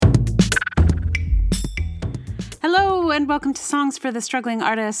and welcome to Songs for the Struggling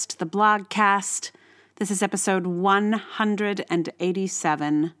Artist, the blogcast. This is episode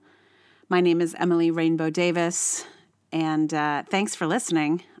 187. My name is Emily Rainbow Davis, and thanks for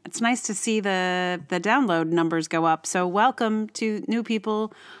listening. It's nice to see the download numbers go up, so welcome to new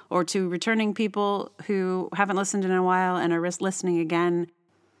people or to returning people who haven't listened in a while and are listening again.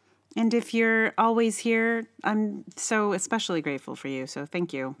 And if you're always here, I'm so especially grateful for you, so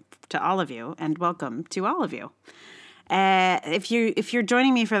thank you to all of you, and welcome to all of you. If you're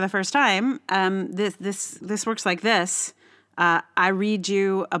joining me for the first time, this works like this. I read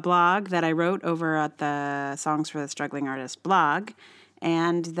you a blog that I wrote over at the Songs for the Struggling Artist blog,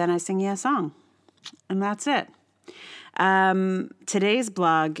 and then I sing you a song, and that's it. Today's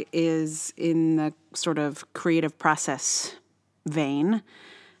blog is in the sort of creative process vein.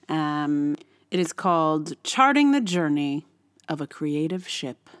 It is called Charting the Journey of a Creative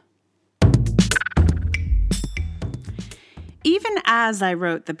Ship. Even as I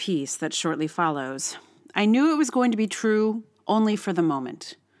wrote the piece that shortly follows, I knew it was going to be true only for the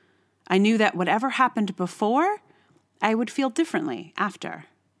moment. I knew that whatever happened before, I would feel differently after.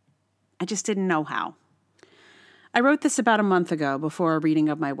 I just didn't know how. I wrote this about a month ago before a reading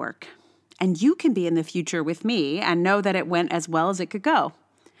of my work, and you can be in the future with me and know that it went as well as it could go.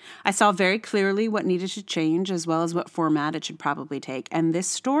 I saw very clearly what needed to change as well as what format it should probably take, and this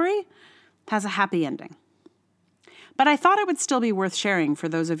story has a happy ending. But I thought it would still be worth sharing for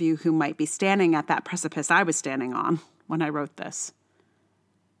those of you who might be standing at that precipice I was standing on when I wrote this.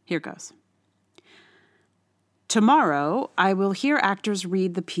 Here goes. Tomorrow, I will hear actors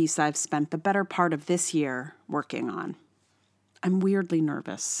read the piece I've spent the better part of this year working on. I'm weirdly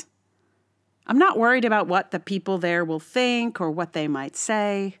nervous. I'm not worried about what the people there will think or what they might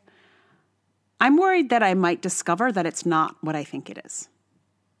say. I'm worried that I might discover that it's not what I think it is,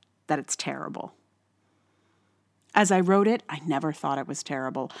 that it's terrible. As I wrote it, I never thought it was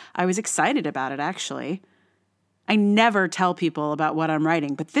terrible. I was excited about it, actually. I never tell people about what I'm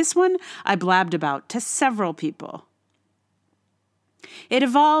writing, but this one I blabbed about to several people. It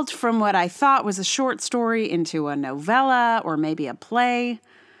evolved from what I thought was a short story into a novella or maybe a play.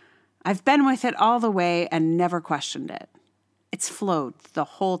 I've been with it all the way and never questioned it. It's flowed the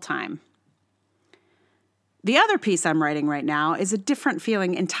whole time. The other piece I'm writing right now is a different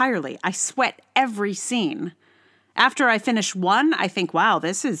feeling entirely. I sweat every scene. After I finish one, I think, wow,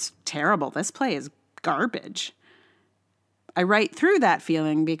 this is terrible. This play is garbage. I write through that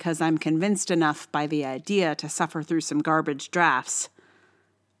feeling because I'm convinced enough by the idea to suffer through some garbage drafts.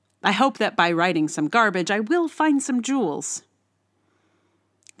 I hope that by writing some garbage, I will find some jewels.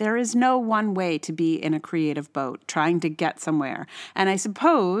 There is no one way to be in a creative boat trying to get somewhere. And I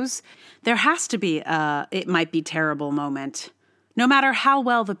suppose there has to be a it might be terrible moment, no matter how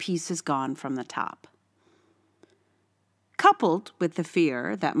well the piece has gone from the top. Coupled with the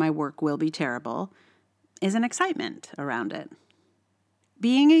fear that my work will be terrible is an excitement around it.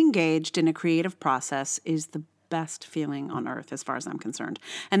 Being engaged in a creative process is the best feeling on earth as far as I'm concerned.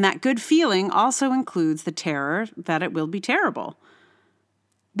 And that good feeling also includes the terror that it will be terrible.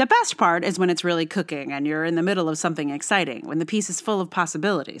 The best part is when it's really cooking and you're in the middle of something exciting, when the piece is full of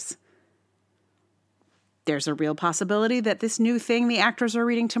possibilities. There's a real possibility that this new thing the actors are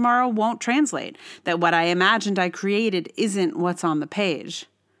reading tomorrow won't translate, that what I imagined I created isn't what's on the page.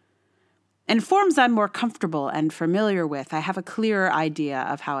 In forms I'm more comfortable and familiar with, I have a clearer idea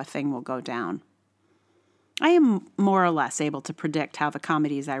of how a thing will go down. I am more or less able to predict how the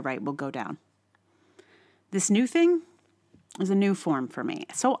comedies I write will go down. This new thing is a new form for me,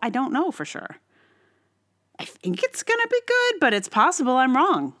 so I don't know for sure. I think it's going to be good, but it's possible I'm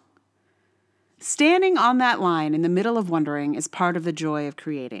wrong. Standing on that line in the middle of wondering is part of the joy of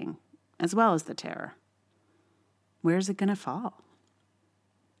creating, as well as the terror. Where's it going to fall?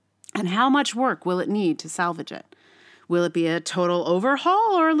 And how much work will it need to salvage it? Will it be a total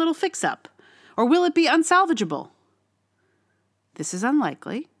overhaul or a little fix-up? Or will it be unsalvageable? This is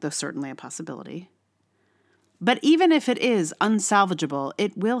unlikely, though certainly a possibility. But even if it is unsalvageable,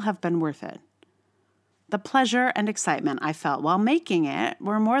 it will have been worth it. The pleasure and excitement I felt while making it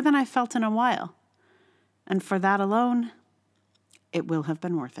were more than I felt in a while. And for that alone, it will have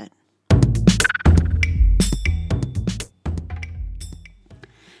been worth it.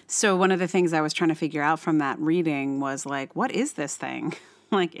 So one of the things I was trying to figure out from that reading was like, what is this thing?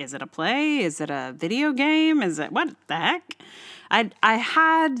 Like, is it a play? Is it a video game? Is it, what the heck? I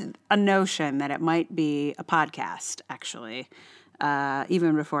had a notion that it might be a podcast, actually,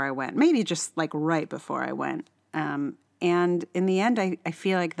 even before I went. Maybe just like right before I went. And in the end, I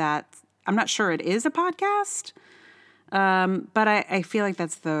feel like that, I'm not sure it is a podcast, but I feel like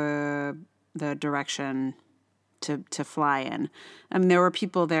that's the direction to fly in. There were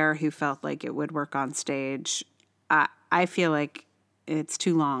people there who felt like it would work on stage. I feel like it's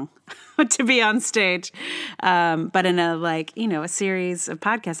too long to be on stage. But in a series of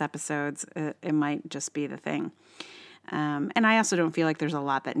podcast episodes, it might just be the thing. And I also don't feel like there's a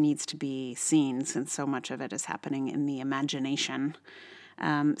lot that needs to be seen, since so much of it is happening in the imagination.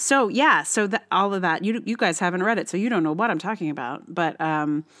 So all of that, you guys haven't read it, so you don't know what I'm talking about. But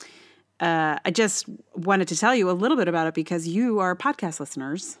I just wanted to tell you a little bit about it because you are podcast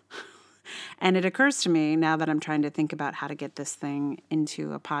listeners. And it occurs to me now that I'm trying to think about how to get this thing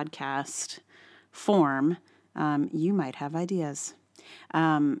into a podcast form, you might have ideas.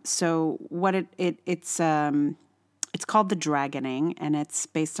 So what it's called The Dragoning, and it's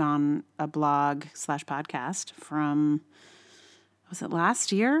based on a blog/podcast from, was it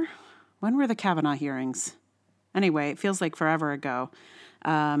last year? When were the Kavanaugh hearings? Anyway, it feels like forever ago.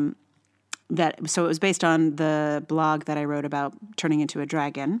 So it was based on the blog that I wrote about turning into a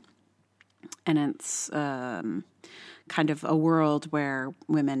dragon. And it's kind of a world where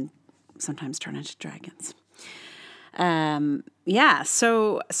women sometimes turn into dragons. So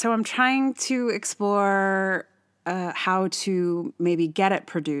I'm trying to explore how to maybe get it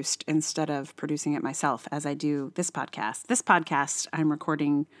produced instead of producing it myself, as I do this podcast. This podcast I'm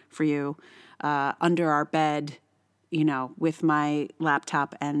recording for you under our bed, with my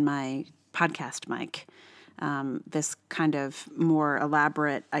laptop and my podcast mic. This kind of more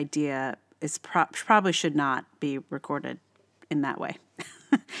elaborate idea is probably should not be recorded in that way.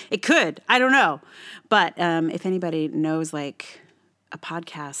 It could, I don't know. But if anybody knows like a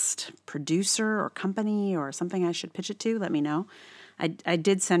podcast producer or company or something I should pitch it to, let me know. I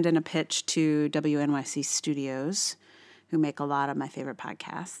did send in a pitch to WNYC Studios, who make a lot of my favorite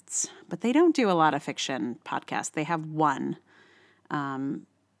podcasts, but they don't do a lot of fiction podcasts. They have one,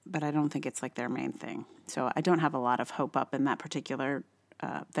 but I don't think it's like their main thing. So I don't have a lot of hope up in that particular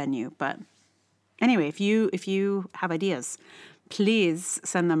venue. But anyway, if you have ideas, please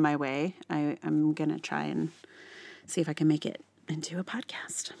send them my way. I'm going to try and see if I can make it into a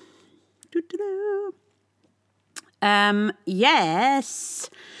podcast. Yes.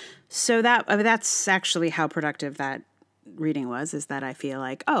 So that's actually how productive that reading was, is that I feel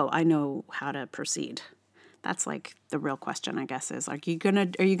like, I know how to proceed. That's like the real question, I guess, is like, are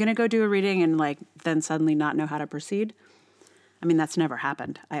you gonna go do a reading and like then suddenly not know how to proceed? I mean, that's never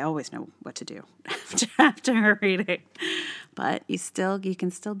happened. I always know what to do after a reading, but you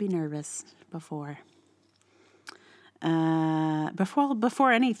can still be nervous before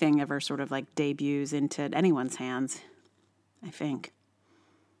anything ever sort of like debuts into anyone's hands, I think.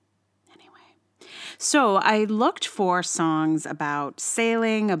 Anyway, so I looked for songs about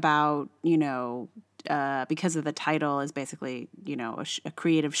sailing, about, because of the title is basically, a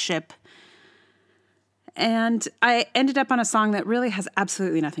creative ship. And I ended up on a song that really has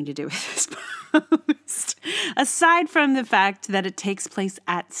absolutely nothing to do with this post, aside from the fact that it takes place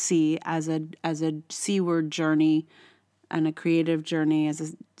at sea as a seaward journey, and a creative journey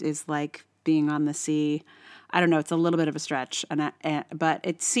is like being on the sea. I don't know. It's a little bit of a stretch, but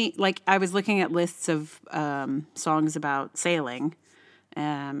it seemed like I was looking at lists of songs about sailing,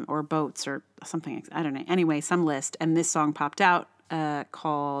 or boats or something. I don't know. Anyway, some list, and this song popped out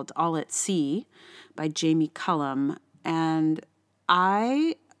called "All at Sea" by Jamie Cullum, and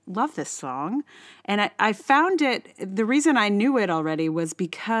I love this song. And I found it. The reason I knew it already was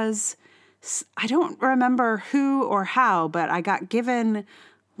because I don't remember who or how, but I got given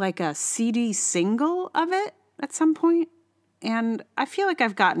like a CD single of it at some point. And I feel like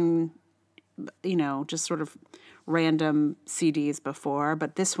I've gotten, just sort of random CDs before,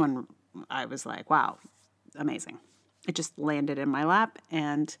 but this one I was like, wow, amazing. It just landed in my lap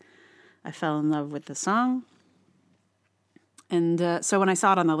and I fell in love with the song. And so when I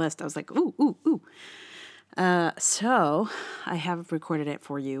saw it on the list, I was like, ooh, ooh, ooh. So I have recorded it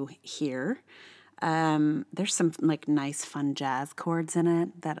for you here. There's some like nice fun jazz chords in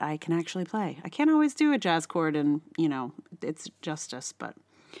it that I can actually play. I can't always do a jazz chord and, it's justice, but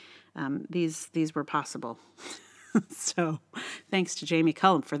these were possible. So thanks to Jamie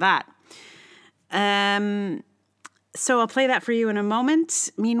Cullum for that. So I'll play that for you in a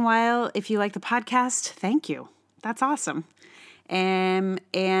moment. Meanwhile, if you like the podcast, thank you. That's awesome. And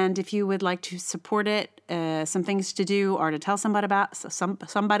if you would like to support it, some things to do are to tell somebody about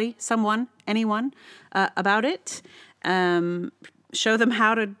anyone about it. Show them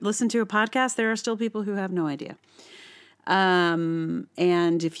how to listen to a podcast. There are still people who have no idea. And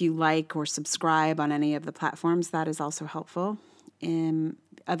if you like or subscribe on any of the platforms, that is also helpful.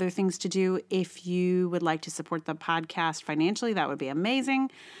 other things to do. If you would like to support the podcast financially, that would be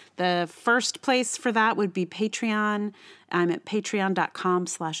amazing. The first place for that would be Patreon. I'm at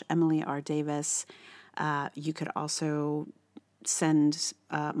patreon.com/Emily R. Davis. You could also send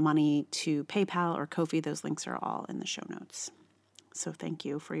money to PayPal or Ko-fi. Those links are all in the show notes. So thank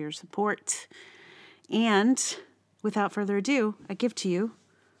you for your support. And without further ado, I give to you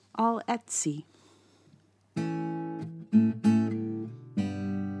All at Sea.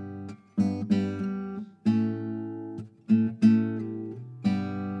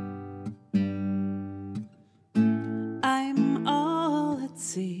 I'm all at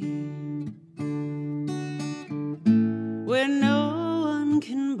sea, where no one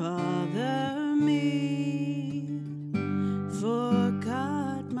can bother me.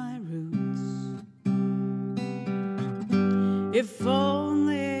 Forgot my roots, if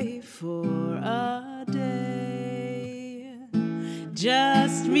only for a day.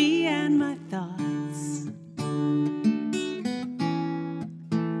 Just me and my thoughts,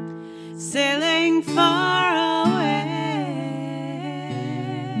 sailing far away.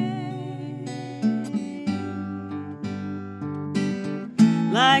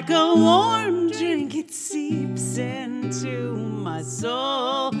 Like a warm drink, it seeps into my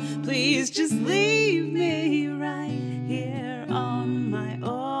soul. Please just leave me right here on my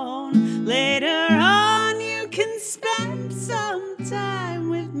own. Later on, you can spend some time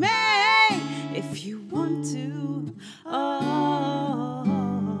with me if you want to. Oh,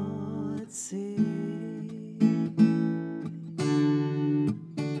 let's see.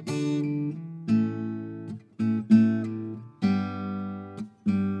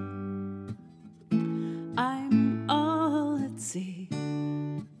 I'm all at sea,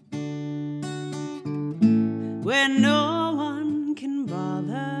 where no one can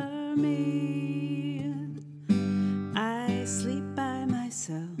bother me. I sleep by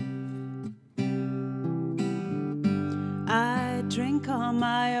myself, I drink on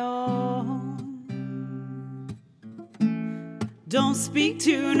my own, don't speak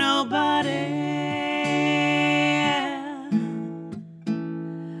to nobody.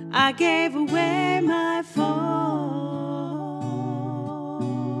 I gave away my phone.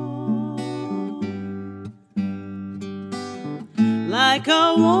 Like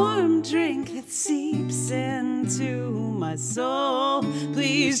a warm drink that seeps into my soul.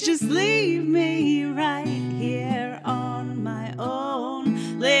 Please just leave me right here on my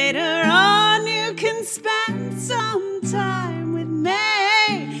own. Later on, you can spend some time with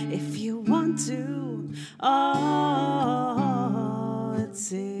me if you want to. Oh, let's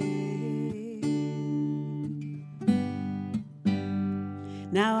see.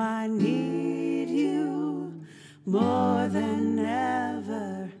 Now I need you more than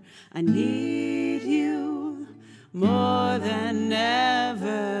ever. I need you more than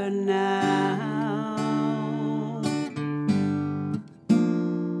ever now.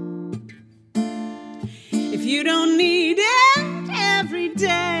 If you don't need it every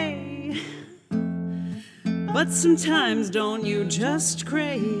day, but sometimes don't you just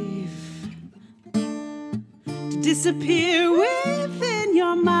crave to disappear within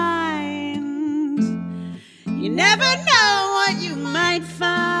your mind? You never know what you might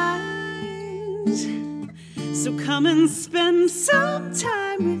find. So come and spend some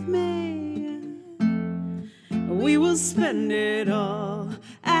time with me. We will spend it all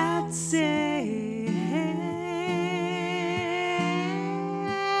at sea.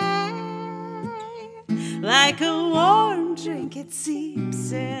 Like a warm drink, it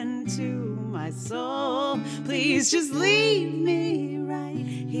seeps into my soul. Please just leave me